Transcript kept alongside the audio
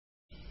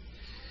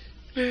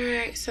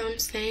Alright, so I'm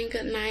saying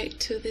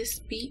goodnight to this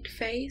beat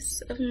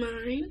face of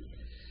mine.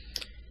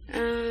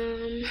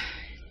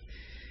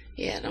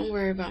 Yeah, don't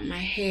worry about my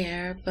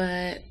hair,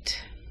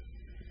 but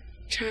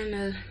I'm trying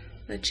to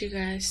let you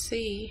guys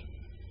see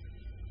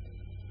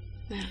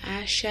the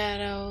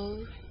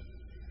eyeshadow.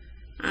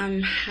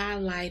 I'm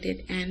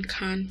highlighted and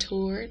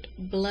contoured,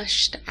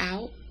 blushed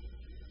out.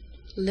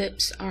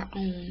 Lips are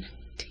on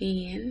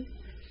 10.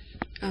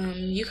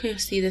 You can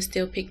see the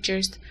still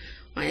pictures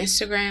on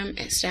Instagram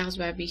at Styles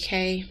by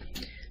BK.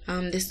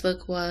 This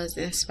look was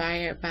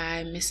inspired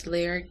by Miss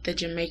Lyric, the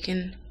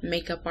Jamaican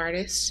makeup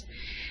artist,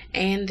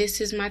 and this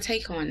is my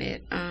take on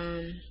it.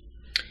 I'm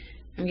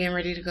getting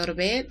ready to go to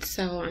bed,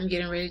 so I'm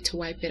getting ready to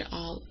wipe it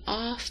all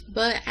off,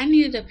 but I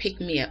needed to pick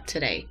me up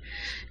today,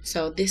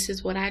 so this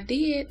is what I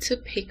did to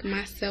pick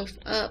myself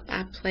up.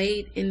 I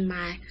played in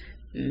my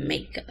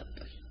makeup.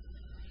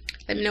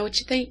 Let me know what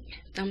you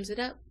think. Thumbs it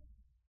up.